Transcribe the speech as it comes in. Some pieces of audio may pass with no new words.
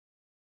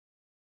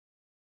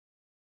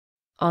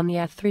On the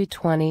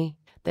A320,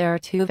 there are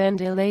two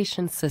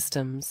ventilation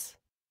systems: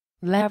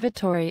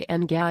 lavatory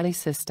and galley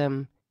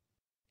system,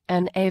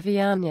 and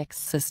avionics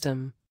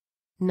system.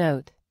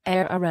 Note: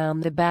 air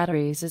around the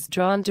batteries is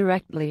drawn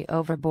directly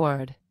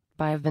overboard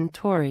by a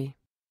venturi.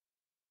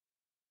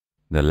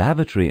 The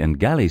lavatory and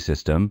galley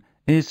system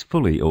is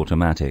fully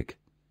automatic.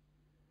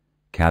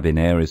 Cabin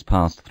air is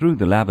passed through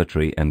the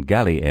lavatory and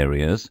galley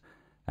areas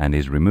and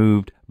is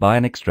removed by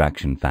an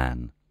extraction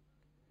fan.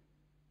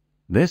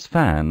 This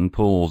fan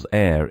pulls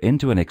air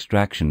into an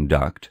extraction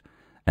duct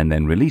and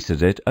then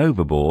releases it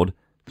overboard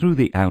through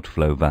the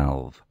outflow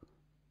valve.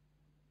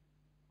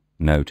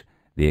 Note: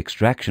 the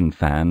extraction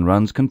fan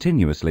runs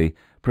continuously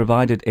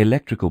provided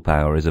electrical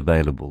power is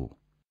available.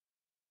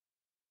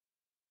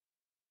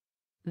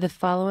 The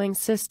following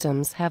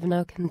systems have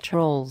no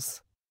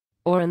controls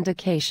or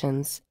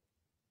indications: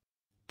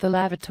 the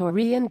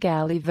lavatory and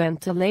galley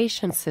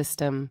ventilation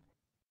system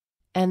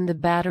and the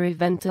battery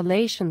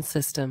ventilation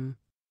system.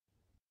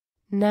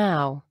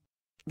 Now,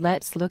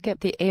 let's look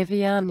at the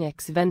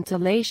avionics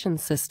ventilation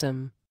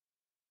system.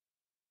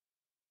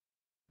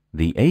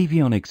 The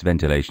avionics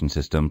ventilation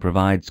system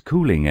provides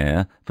cooling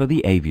air for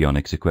the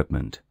avionics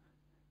equipment.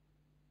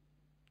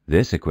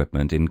 This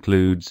equipment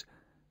includes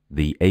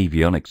the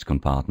avionics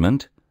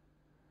compartment,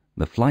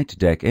 the flight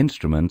deck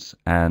instruments,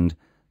 and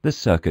the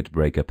circuit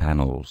breaker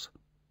panels.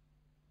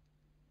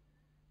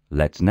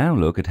 Let's now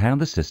look at how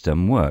the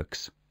system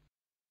works.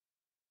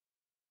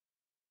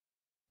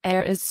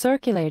 Air is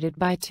circulated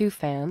by two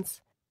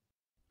fans,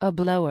 a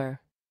blower,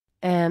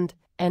 and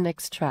an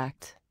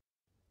extract.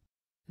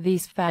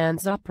 These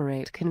fans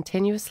operate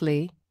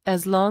continuously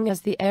as long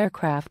as the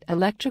aircraft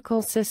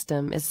electrical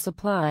system is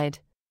supplied.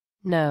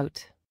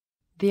 Note: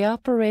 the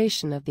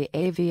operation of the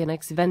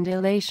avionics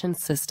ventilation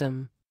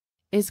system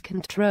is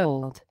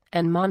controlled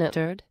and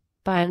monitored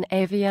by an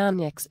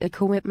avionics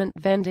equipment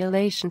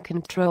ventilation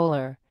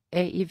controller,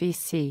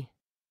 AEVC.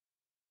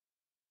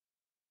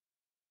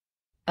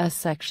 A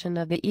section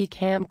of the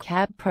ECAM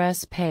CAD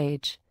press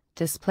page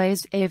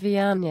displays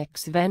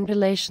avionics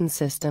ventilation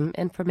system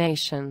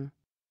information.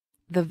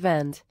 The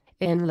vent,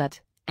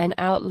 inlet, and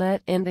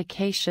outlet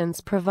indications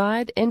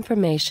provide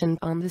information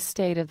on the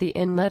state of the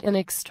inlet and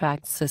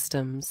extract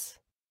systems.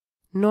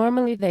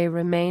 Normally they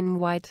remain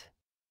white.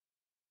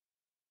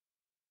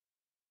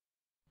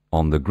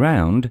 On the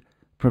ground,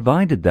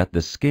 provided that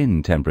the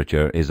skin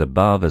temperature is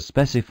above a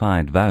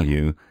specified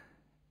value,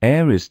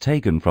 air is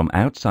taken from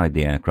outside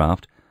the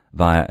aircraft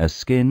via a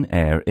skin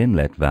air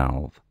inlet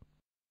valve.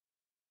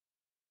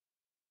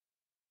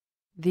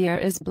 The air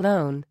is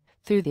blown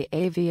through the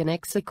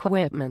avionics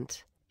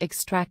equipment,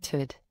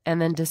 extracted,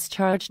 and then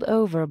discharged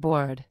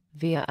overboard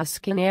via a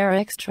skin air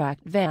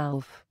extract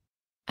valve.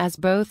 As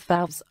both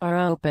valves are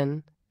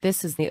open,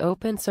 this is the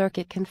open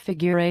circuit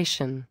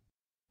configuration.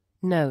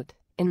 Note: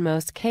 in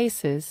most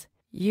cases,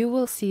 you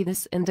will see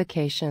this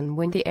indication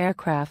when the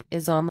aircraft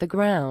is on the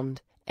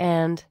ground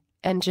and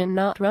engine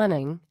not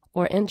running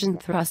or engine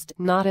thrust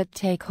not at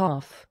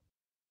takeoff.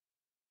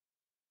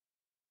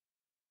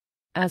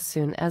 As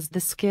soon as the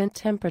skin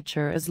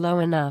temperature is low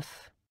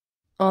enough,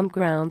 on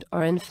ground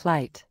or in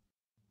flight,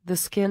 the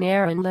skin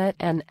air inlet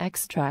and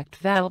extract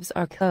valves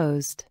are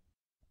closed,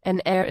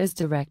 and air is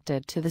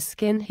directed to the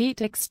skin heat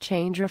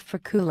exchanger for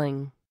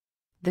cooling.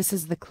 This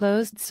is the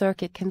closed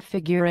circuit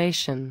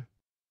configuration.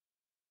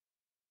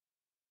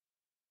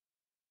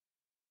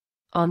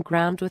 On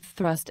ground with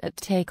thrust at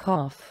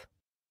takeoff,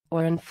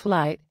 or in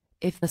flight,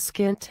 if the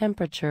skin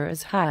temperature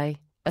is high,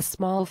 a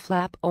small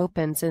flap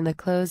opens in the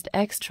closed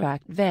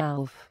extract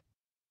valve.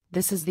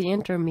 This is the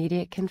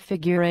intermediate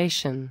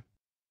configuration.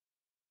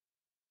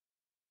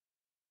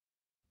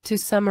 To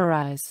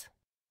summarize: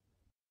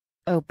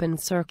 open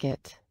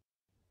circuit.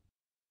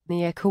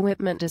 The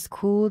equipment is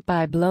cooled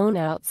by blown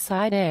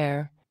outside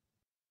air.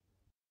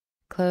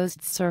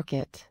 Closed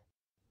circuit.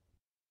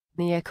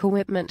 The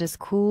equipment is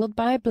cooled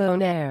by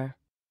blown air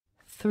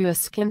through a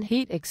skin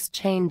heat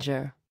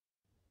exchanger.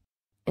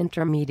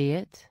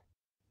 Intermediate.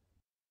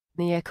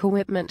 The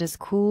equipment is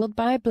cooled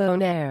by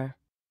blown air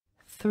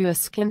through a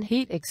skin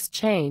heat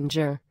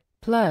exchanger,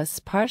 plus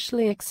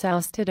partially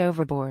exhausted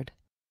overboard.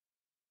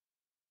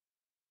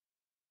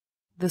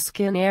 The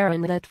skin air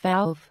inlet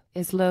valve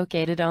is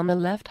located on the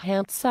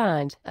left-hand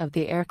side of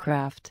the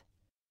aircraft,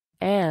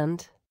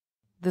 and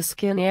the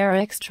skin air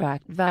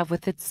extract valve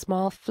with its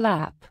small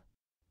flap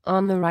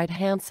on the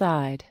right-hand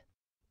side.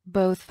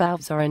 Both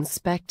valves are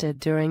inspected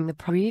during the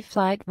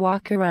pre-flight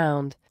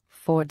walk-around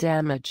for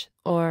damage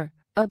or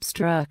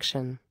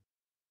obstruction.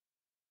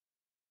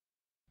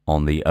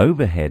 On the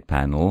overhead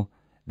panel,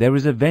 there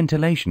is a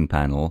ventilation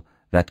panel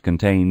that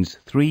contains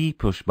 3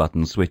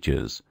 push-button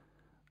switches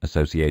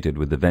associated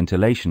with the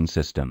ventilation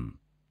system.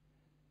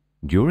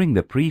 During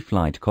the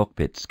pre-flight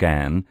cockpit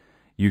scan,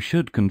 you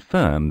should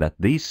confirm that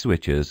these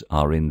switches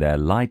are in their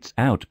lights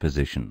out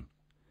position.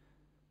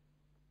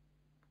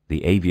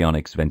 The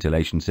avionics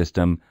ventilation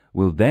system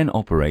will then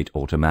operate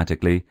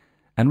automatically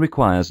and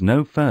requires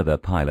no further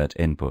pilot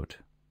input.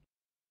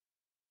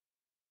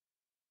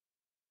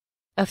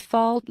 A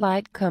fault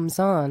light comes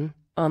on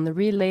on the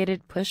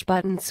related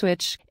push-button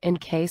switch in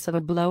case of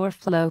a blower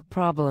flow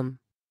problem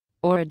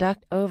or a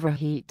duct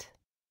overheat.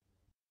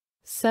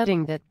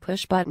 Setting that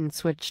push-button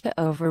switch to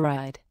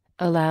override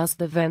allows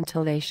the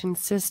ventilation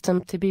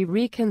system to be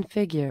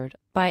reconfigured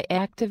by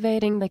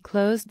activating the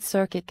closed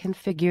circuit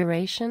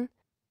configuration,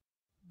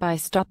 by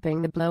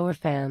stopping the blower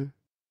fan,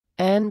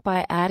 and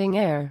by adding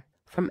air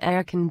from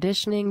air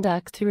conditioning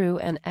duct through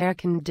an air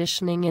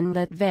conditioning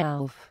inlet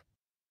valve.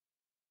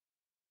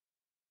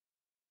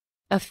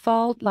 A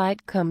fault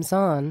light comes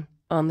on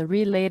the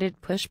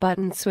related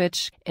push-button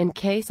switch in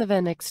case of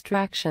an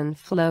extraction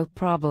flow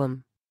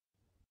problem.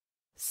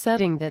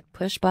 Setting that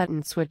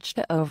push-button switch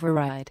to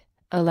override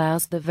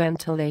allows the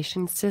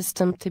ventilation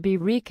system to be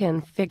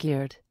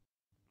reconfigured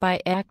by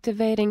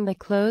activating the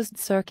closed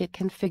circuit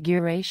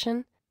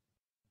configuration,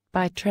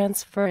 by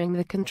transferring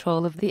the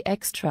control of the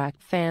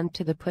extract fan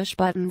to the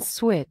push-button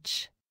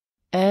switch,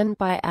 and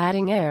by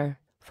adding air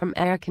from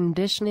air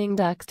conditioning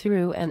duct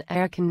through an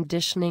air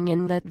conditioning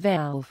inlet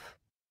valve.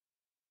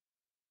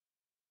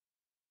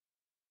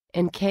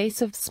 In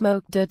case of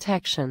smoke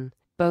detection,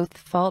 both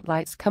fault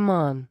lights come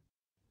on.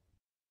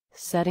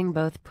 Setting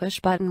both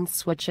push-button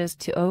switches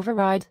to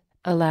override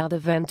allow the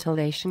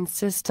ventilation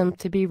system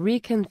to be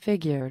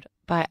reconfigured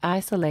by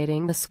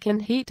isolating the skin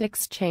heat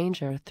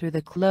exchanger through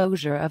the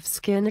closure of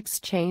skin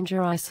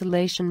exchanger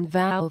isolation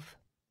valve,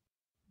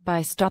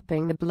 by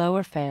stopping the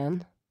blower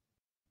fan,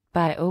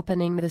 by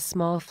opening the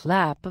small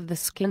flap of the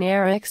skin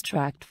air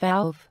extract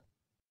valve,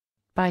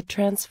 by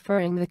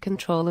transferring the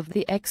control of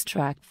the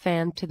extract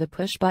fan to the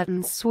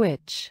push-button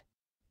switch,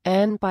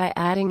 and by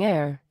adding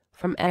air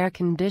from air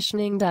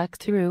conditioning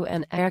duct through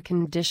an air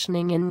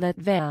conditioning inlet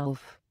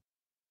valve.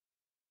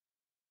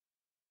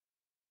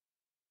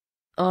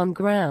 On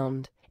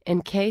ground,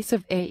 in case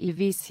of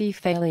AEVC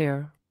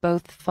failure,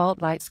 both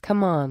fault lights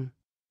come on.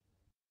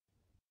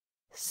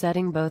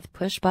 Setting both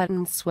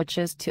push-button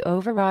switches to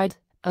override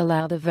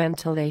allow the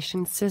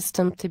ventilation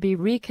system to be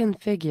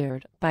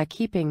reconfigured by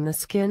keeping the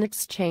skin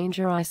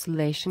exchanger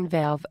isolation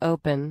valve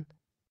open,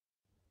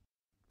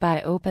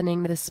 by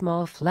opening the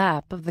small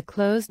flap of the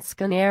closed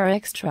skin air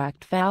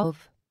extract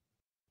valve,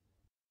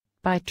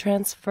 by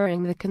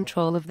transferring the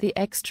control of the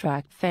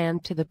extract fan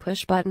to the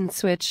push-button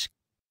switch,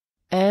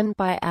 and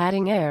by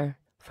adding air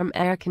from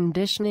air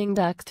conditioning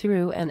duct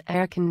through an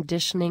air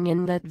conditioning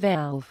inlet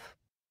valve.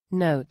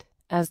 Note,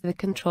 as the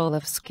control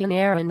of skin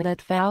air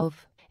inlet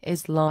valve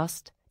is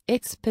lost,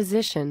 its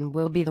position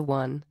will be the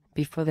one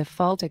before the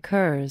fault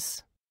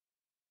occurs.